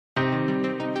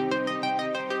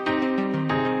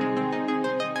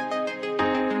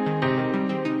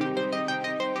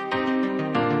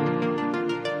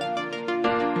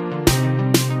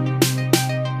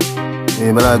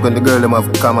Yeah, but like when the girl them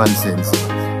have common sense.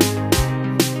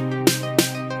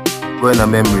 When a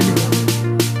memory lane.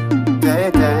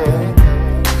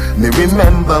 Me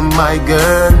remember my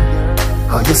girl,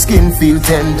 how your skin feel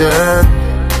tender.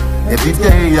 Every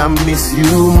day I miss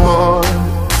you more.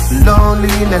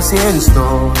 Loneliness in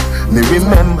store. Me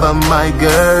remember my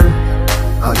girl,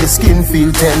 how your skin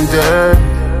feel tender.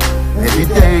 Every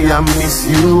day I miss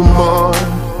you more.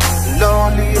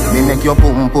 Loneliness. Me make your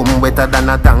boom boom wetter than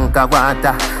a tank of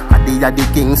water. Are the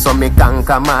king, so me can't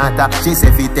come matter. She say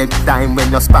if it take time when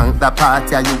you spank the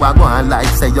party, you are going like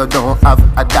say you don't have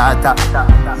a data.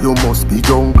 You must be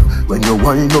drunk when you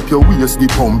wind up your waist, the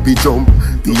pumpy jump.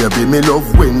 Baby, me love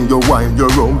when you wind your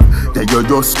rump. Then you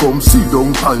just come sit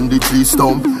down on the tree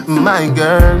stump. My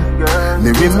girl,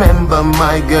 me remember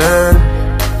my girl,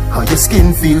 how your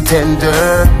skin feel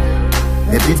tender.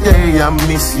 Every day I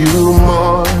miss you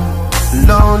more.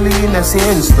 Loneliness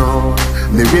in store.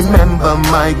 Me remember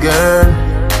my girl,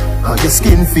 how your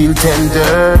skin feel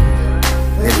tender.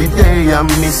 Every day I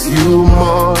miss you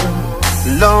more.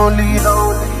 Lonely.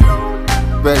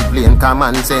 Well plain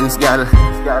common sense, gal.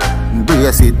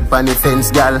 Brace it pon the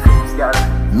fence, gal.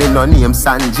 Me no name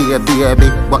Sanjay, baby,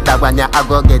 but that one ya I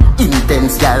go get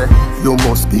intense, gal. You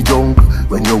must be drunk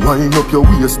when you wind up your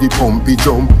waist, the pumpy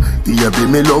jump.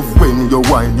 Baby, me love when you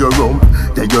wind your rump.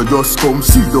 Then you just come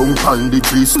sit down on the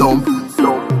tree stump.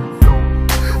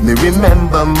 Me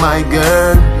remember my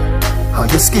girl, how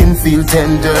your skin feel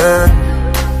tender.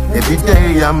 Every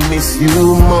day I miss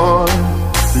you more.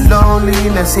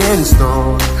 Loneliness in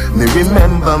store. Me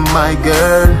remember my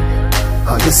girl,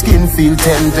 how your skin feel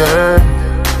tender.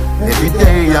 Every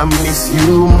day I miss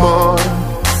you more.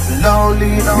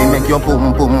 Lonely. Me make your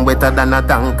boom boom wetter than a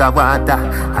tank of water.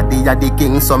 Are the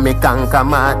king, so me can't come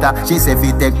matter. She say if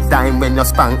it take time when you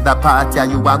spank the party,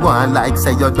 you are going like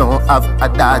say you don't have a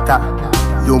data.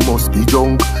 You must be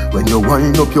drunk when you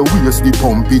wind up your waist, the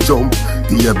pumpy jump.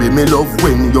 Baby, me love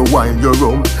when you wind your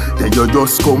rump. Then you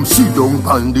just come sit down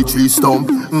on the tree stump.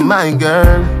 My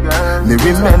girl, me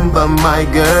remember my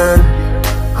girl,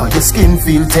 how your skin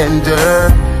feel tender.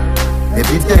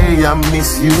 Every day I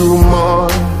miss you more.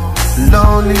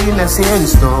 Loneliness in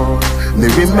store. Me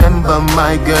remember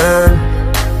my girl,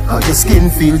 how your skin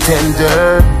feel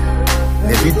tender.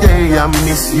 Every day I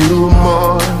miss you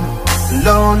more.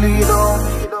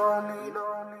 Lonely.